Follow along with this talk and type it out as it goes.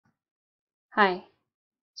Hi.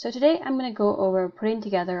 So today I'm going to go over putting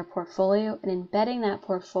together a portfolio and embedding that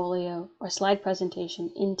portfolio or slide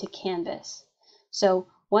presentation into Canvas. So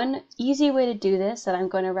one easy way to do this that I'm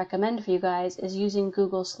going to recommend for you guys is using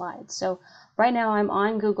Google Slides. So right now I'm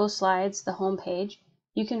on Google Slides, the home page.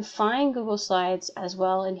 You can find Google Slides as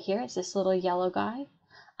well in here. It's this little yellow guy.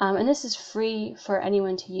 And this is free for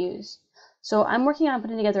anyone to use. So I'm working on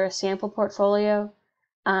putting together a sample portfolio.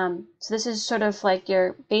 So this is sort of like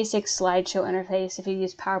your basic slideshow interface. If you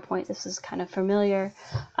use PowerPoint, this is kind of familiar.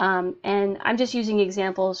 And I'm just using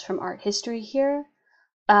examples from art history here.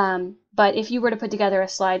 But if you were to put together a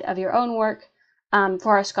slide of your own work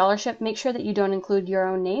for our scholarship, make sure that you don't include your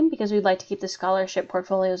own name because we'd like to keep the scholarship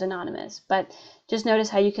portfolios anonymous. But just notice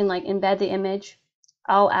how you can like embed the image.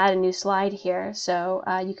 I'll add a new slide here. So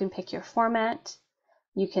you can pick your format.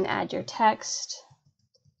 You can add your text.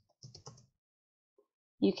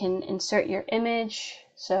 You can insert your image,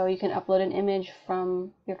 so you can upload an image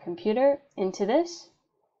from your computer into this.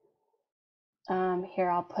 Here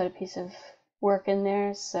I'll put a piece of work in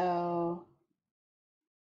there, so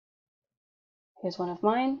here's one of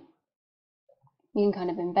mine. You can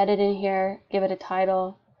kind of embed it in here, give it a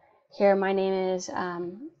title. Here my name is, I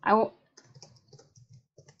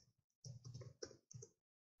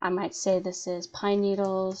might say this is Pine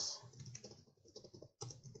Needles.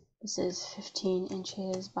 This is 15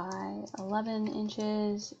 inches by 11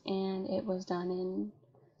 inches, and it was done in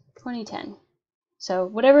 2010. So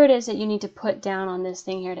whatever it is that you need to put down on this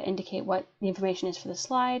thing here to indicate what the information is for the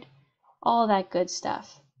slide, all that good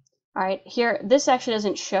stuff. All right, here, this actually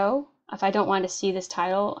doesn't show. If I don't want to see this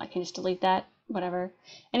title, I can just delete that, whatever.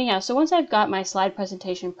 Anyhow, so once I've got my slide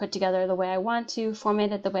presentation put together the way I want to,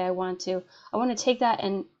 formatted the way I want to, I want to take that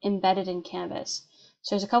and embed it in Canvas.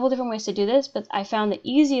 So there's a couple different ways to do this, but I found the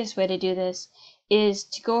easiest way to do this is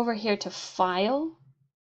to go over here to File,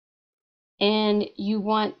 and you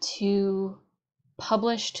want to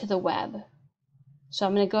publish to the web. So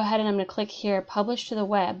I'm going to go ahead and I'm going to click here, publish to the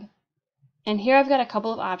web. And here I've got a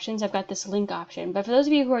couple of options. I've got this link option. But for those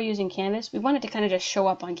of you who are using Canvas, we want it to kind of just show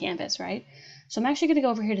up on Canvas, right? So I'm actually going to go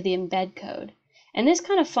over here to the embed code. And this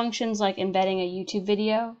kind of functions like embedding a YouTube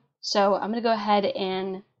video. So I'm going to go ahead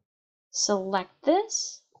and select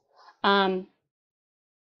this. Depending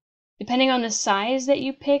on the size that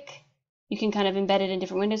you pick, you can kind of embed it in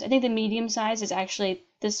different windows. I think the medium size is actually,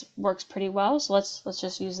 this works pretty well. So let's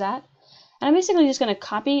just use that. And I'm basically just going to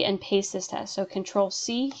copy and paste this test. So Control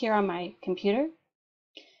C here on my computer.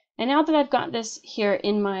 And now that I've got this here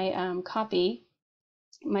in my copy,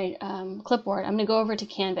 my clipboard, I'm going to go over to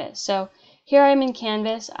Canvas. So here I'm in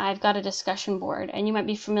Canvas. I've got a discussion board, and you might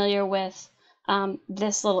be familiar with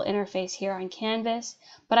this little interface here on Canvas,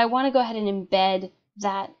 but I want to go ahead and embed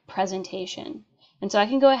that presentation. And so I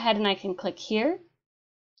can go ahead and I can click here,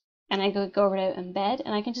 and I go over to Embed,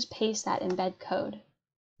 and I can just paste that embed code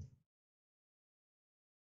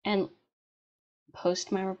and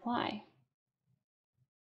post my reply.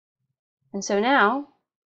 And so now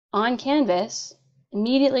on Canvas,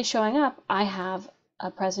 immediately showing up, I have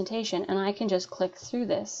a presentation, and I can just click through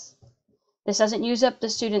this. This doesn't use up the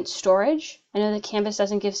student's storage. I know that Canvas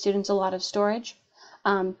doesn't give students a lot of storage.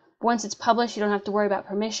 Once it's published, you don't have to worry about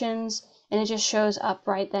permissions, and it just shows up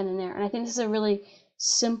right then and there. And I think this is a really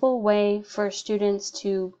simple way for students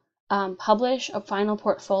to publish a final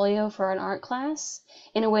portfolio for an art class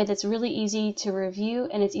in a way that's really easy to review,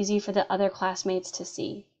 and it's easy for the other classmates to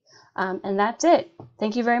see. And that's it.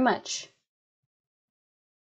 Thank you very much.